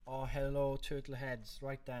hello, turtle heads.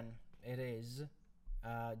 Right then, it is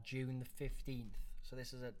June the 15th. So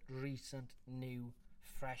this is a recent, new,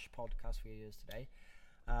 fresh podcast for you today.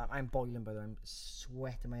 I'm boiling, by the way. I'm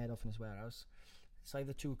sweating my head off in this warehouse. It's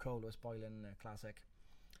either too cold or it's boiling classic.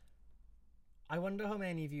 I wonder how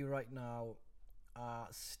many of you right now are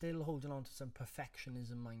still holding on to some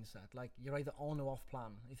perfectionism mindset. Like, you're either on or off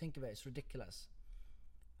plan. You think of it, it's ridiculous.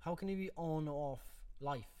 How can you be on or off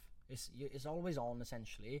life? It's always on,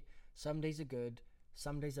 essentially. Some days are good,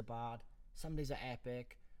 some days are bad, some days are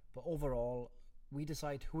epic, but overall, we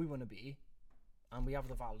decide who we want to be, and we have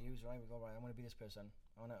the values, right? We go, right, I want to be this person.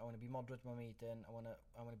 I want to be moderate when I'm eating. I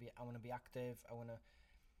want to be active. I want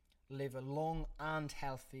to live a long and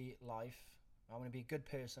healthy life. I want to be a good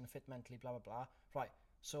person, fit mentally, blah blah blah. Right.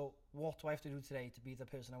 So what do I have to do today to be the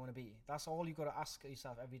person I want to be? That's all you got to ask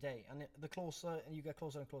yourself every day. And the closer you get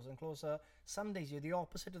closer and closer and closer, some days you're the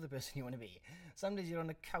opposite of the person you want to be. Some days you're on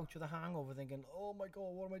the couch with a hangover thinking, oh my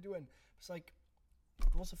God, what am I doing? It's like,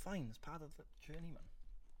 what's the fine? It's part of the journey, man.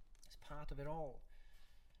 It's part of it all.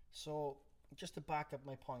 So just to back up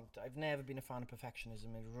my point, I've never been a fan of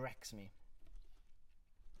perfectionism. It wrecks me.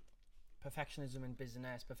 Perfectionism in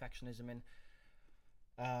business, perfectionism in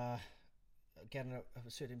getting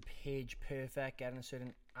a certain page perfect, getting a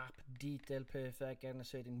certain app detail perfect, getting a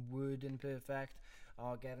certain wording perfect,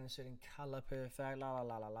 or getting a certain colour perfect, la la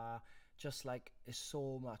la la la. Just like, it's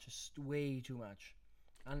so much, it's way too much.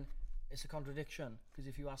 And it's a contradiction, because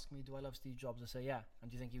if you ask me, do I love Steve Jobs, I say yeah.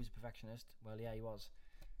 And do you think he was a perfectionist? Well, yeah, he was.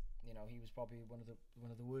 You know, he was probably one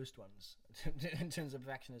of the worst ones in terms of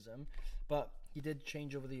perfectionism, but he did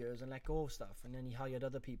change over the years and let go of stuff, and then he hired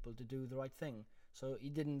other people to do the right thing. So he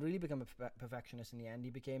didn't really become a perfectionist in the end.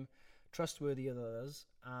 He became trustworthy of others,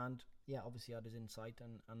 and yeah, obviously had his insight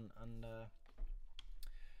and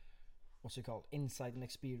what's it called, insight and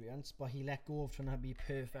experience, but he let go of trying to be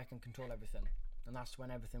perfect and control everything, and that's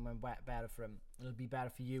when everything went better for him. It'll be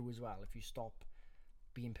better for you as well if you stop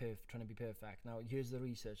being trying to be perfect. Now, here's the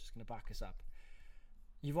research that's going to back us up.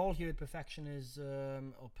 You've all heard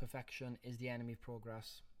perfectionism, or perfection is the enemy of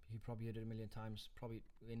progress. You probably heard it a million times, probably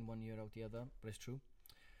in one ear out the other, but it's true.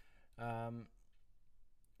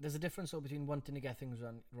 There's a difference though between wanting to get things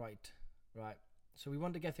right. So we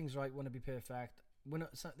want to get things right, want to be perfect.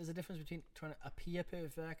 There's a difference between trying to appear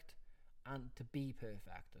perfect and to be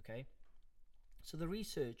perfect, okay? So the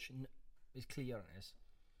research is clear on this.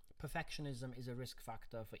 Perfectionism is a risk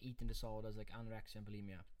factor for eating disorders like anorexia and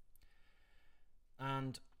bulimia.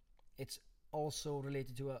 And it's also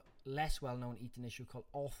related to a less well-known eating issue called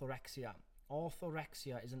orthorexia.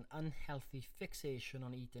 Orthorexia is an unhealthy fixation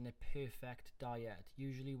on eating a perfect diet,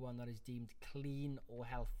 usually one that is deemed clean or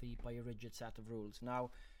healthy by a rigid set of rules.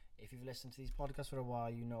 Now, if you've listened to these podcasts for a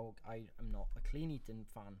while, you know I am not a clean eating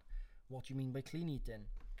fan. What do you mean by clean eating?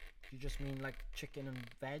 Do you just mean like chicken and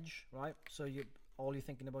veg, right? So all you're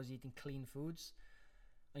thinking about is eating clean foods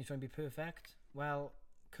and you're trying to be perfect? Well,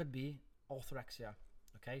 could be orthorexia.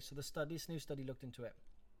 Okay, so this new study looked into it.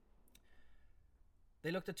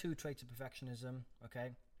 They looked at two traits of perfectionism,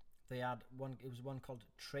 okay? They had one called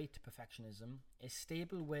trait perfectionism, a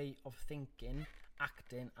stable way of thinking,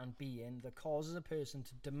 acting and being that causes a person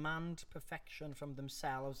to demand perfection from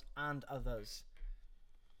themselves and others.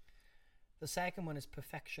 The second one is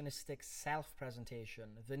perfectionistic self-presentation,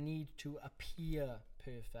 the need to appear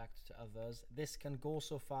perfect to others. This can go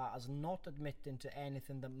so far as not admitting to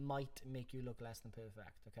anything that might make you look less than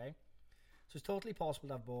perfect, okay? So it's totally possible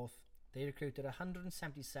to have both. They recruited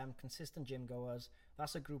 177 consistent gym goers.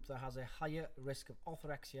 That's a group that has a higher risk of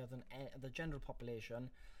orthorexia than the general population.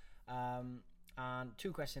 And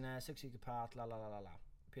 2 questionnaires, 6 weeks apart, la la la la la.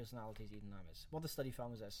 Personalities, eating habits. What the study found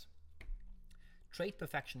was this. Trait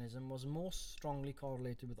perfectionism was most strongly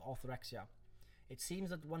correlated with orthorexia. It seems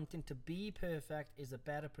that wanting to be perfect is a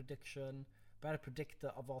better predictor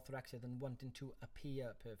of orthorexia than wanting to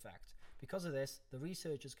appear perfect. Because of this, the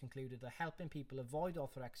researchers concluded that helping people avoid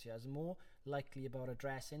orthorexia is more likely about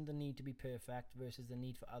addressing the need to be perfect versus the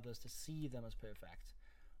need for others to see them as perfect.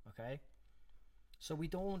 Okay? So we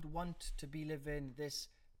don't want to be living this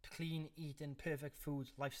clean eating, perfect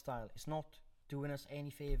food lifestyle. It's not doing us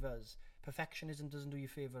any favours. Perfectionism doesn't do you a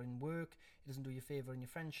favour in work. It doesn't do you a favour in your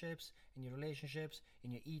friendships, in your relationships,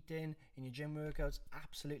 in your eating, in your gym workouts.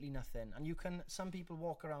 Absolutely nothing. And some people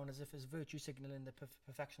walk around as if it's virtue signalling the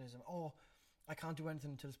perfectionism. Oh, I can't do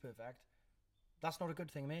anything until it's perfect. That's not a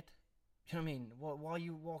good thing, mate. Do you know what I mean? Why are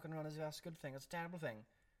you walking around as if that's a good thing? That's a terrible thing.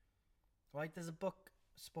 Right? There's a book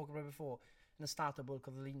spoken about before in a startup world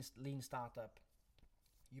called the Lean Startup.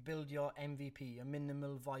 You build your MVP, a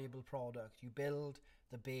minimal viable product. You build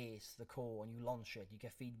the base, the core, and you launch it, you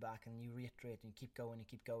get feedback and you reiterate and you keep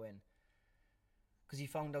going. Because he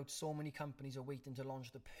found out so many companies are waiting to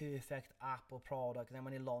launch the perfect app or product, and then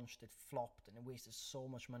when it launched, it flopped and it wasted so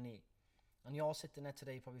much money. And you're sitting there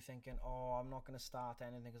today probably thinking, oh, I'm not going to start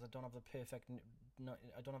anything because I don't have the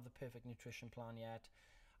perfect nutrition plan yet.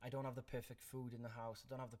 I don't have the perfect food in the house. I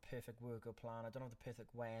don't have the perfect workout plan. I don't have the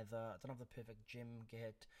perfect weather. I don't have the perfect gym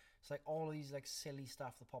kit. It's like all of these like silly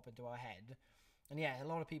stuff that pop into our head. And yeah, a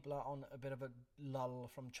lot of people are on a bit of a lull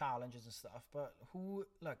from challenges and stuff. But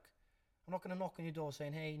look, I'm not going to knock on your door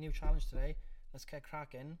saying, hey, new challenge today. Let's get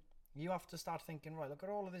cracking. You have to start thinking, right, look at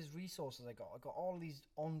all of these resources I got. I got all these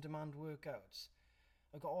on-demand workouts.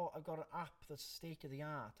 I've got an app that's state of the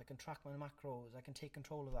art. I can track my macros. I can take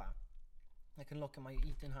control of that. I can look at my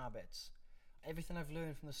eating habits. Everything I've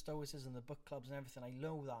learned from the Stoicism, the book clubs and everything, I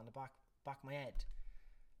know that in the back of my head.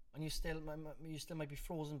 And you still might be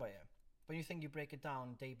frozen by it. But you think you break it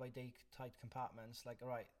down day by day, tight compartments, like, all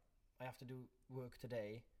right, I have to do work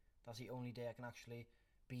today. That's the only day I can actually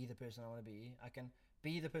be the person I want to be. I can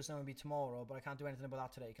be the person I want to be tomorrow, but I can't do anything about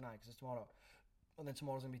that today, can I? Because it's tomorrow. And then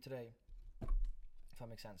tomorrow's going to be today. If that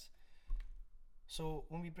makes sense. So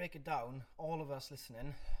when we break it down, all of us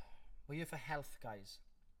listening, we're here for health, guys.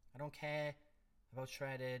 I don't care about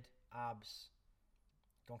shredded abs.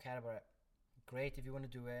 Don't care about it. Great if you want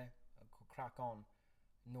to do it. Crack on.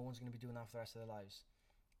 No one's going to be doing that for the rest of their lives.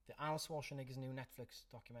 The Arnold Schwarzenegger's new Netflix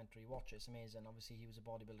documentary, watch it, it's amazing. Obviously he was a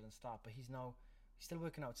bodybuilder and start, but he's still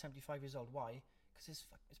working out, 75 years old. Why? Because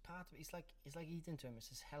it's part of it. It's like eating to him. It's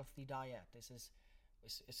his healthy diet.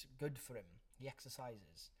 It's good for him. He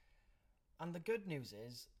exercises. And the good news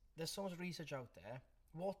is there's so much research out there.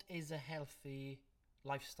 What is a healthy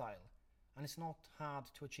lifestyle? And it's not hard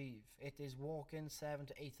to achieve. It is walking 7,000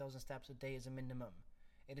 to 8,000 steps a day as a minimum.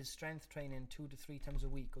 It is strength training 2 to 3 times a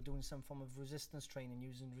week, or doing some form of resistance training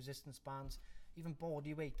using resistance bands, even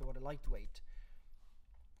body weight or lightweight.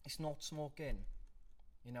 It's not smoking.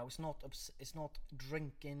 It's not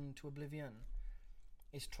drinking to oblivion.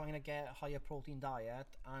 It's trying to get a higher protein diet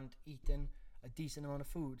and eating a decent amount of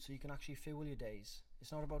food so you can actually fuel your days.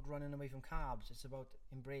 It's not about running away from carbs. It's about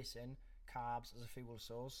embracing carbs as a fuel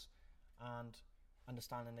source and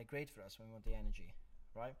understanding they're great for us when we want the energy,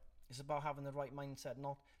 right? It's about having the right mindset,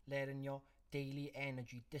 not letting your daily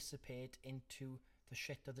energy dissipate into the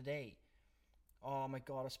shit of the day. Oh my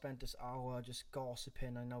God, I spent this hour just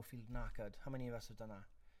gossiping. I now feel knackered. How many of us have done that?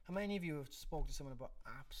 How many of you have spoke to someone about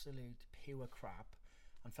absolute pure crap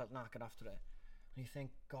and felt knackered after it? And you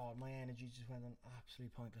think, God, my energy just went on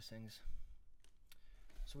absolutely pointless things.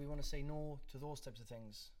 So we want to say no to those types of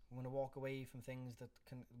things. We want to walk away from things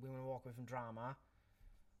we want to walk away from drama,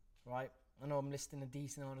 right? I know I'm listing a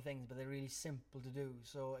decent amount of things, but they're really simple to do.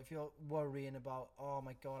 So if you're worrying about, oh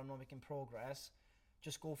my God, I'm not making progress,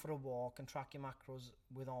 just go for a walk and track your macros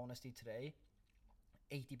with honesty today.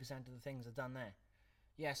 80% of the things are done there.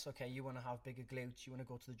 Yes, okay, you want to have bigger glutes, you want to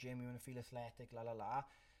go to the gym, you want to feel athletic,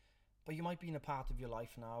 but you might be in a part of your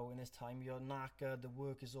life now, in this time, you're knackered, the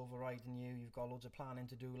work is overriding you, you've got loads of planning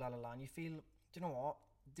to do, and you feel, do you know what?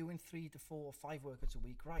 Doing 3 to 4 or 5 workouts a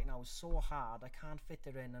week right now is so hard, I can't fit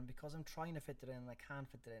it in, and because I'm trying to fit it in and I can't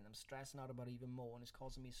fit it in, I'm stressing out about it even more, and it's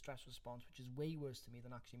causing me a stress response, which is way worse to me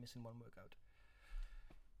than actually missing one workout.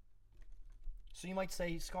 So you might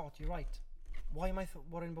say, Scott, you're right. Why am I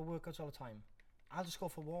worrying about workouts all the time? I'll just go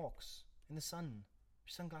for walks in the sun,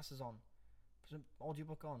 sunglasses on, put an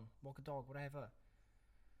audiobook on, walk a dog, whatever.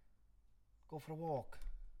 Go for a walk.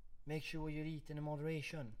 Make sure you're eating in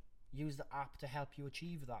moderation. Use the app to help you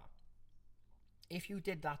achieve that. If you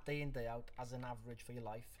did that day in, day out as an average for your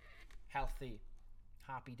life, healthy,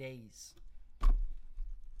 happy days,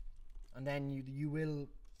 and then you will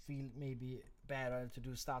feel maybe better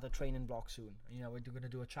to start a training block soon. We're going to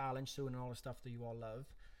do a challenge soon and all the stuff that you all love.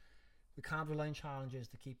 We can't rely on challenges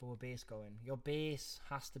to keep our base going. Your base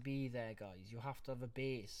has to be there, guys. You have to have a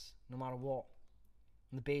base, no matter what.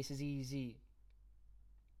 And the base is easy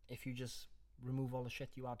if you just remove all the shit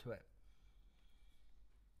you add to it.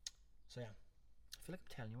 So yeah, I feel like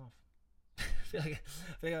I'm telling you off.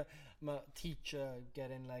 I feel like I'm a teacher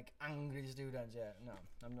getting like angry students. Yeah, no,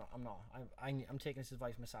 I'm not. I'm taking this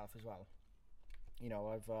advice myself as well.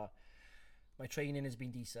 My training has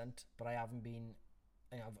been decent, but I haven't been.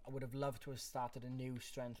 I would have loved to have started a new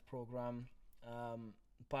strength program,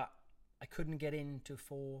 but I couldn't get into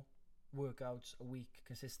 4 workouts a week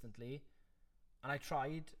consistently, and I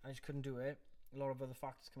tried. I just couldn't do it. A lot of other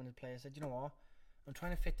factors come into play. I said, you know what? I'm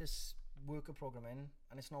trying to fit this workout program in,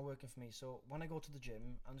 and it's not working for me. So when I go to the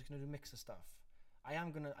gym, I'm just going to do a mix of stuff. I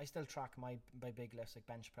still track my big lifts like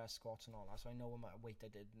bench press, squats and all that, so I know what weight I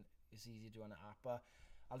did it's easy to do on an app. But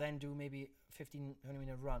I'll then do maybe 15-20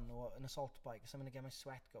 minute run or an assault bike, something to get my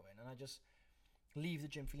sweat going, and I just leave the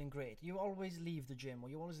gym feeling great. You always leave the gym, or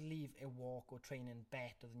you always leave a walk or training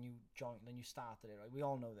better than you started it, right? We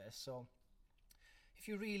all know this. So if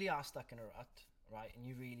you really are stuck in a rut, right, and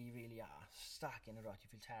you really, really are stuck in a rut, you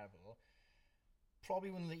feel terrible,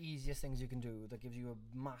 probably one of the easiest things you can do that gives you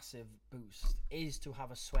a massive boost is to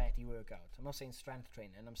have a sweaty workout. I'm not saying strength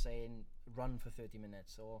training, I'm saying run for 30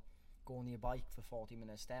 minutes or go on your bike for 40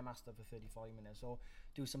 minutes, Stairmaster for 30-40 minutes, or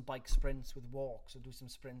do some bike sprints with walks, or do some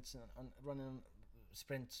sprints and running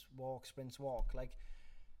sprints, walk. Like,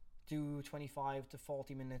 do 25 to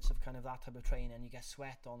 40 minutes of kind of that type of training, and you get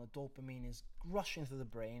sweat on, the dopamine is rushing through the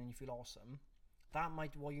brain and you feel awesome. That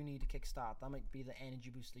might be what you need to kickstart. That might be the energy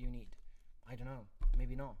booster you need. I don't know,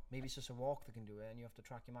 maybe not. Maybe it's just a walk that can do it, and you have to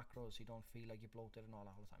track your macros so you don't feel like you're bloated and all that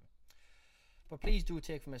all the time. But please do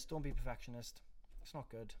take from this, don't be a perfectionist. It's not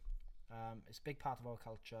good. It's a big part of our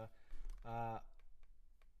culture.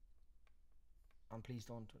 And please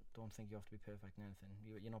don't think you have to be perfect in anything.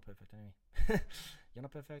 You're not perfect anyway. You're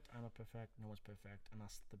not perfect, I'm not perfect, no one's perfect, and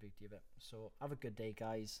that's the beauty of it. So have a good day,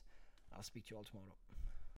 guys. I'll speak to you all tomorrow.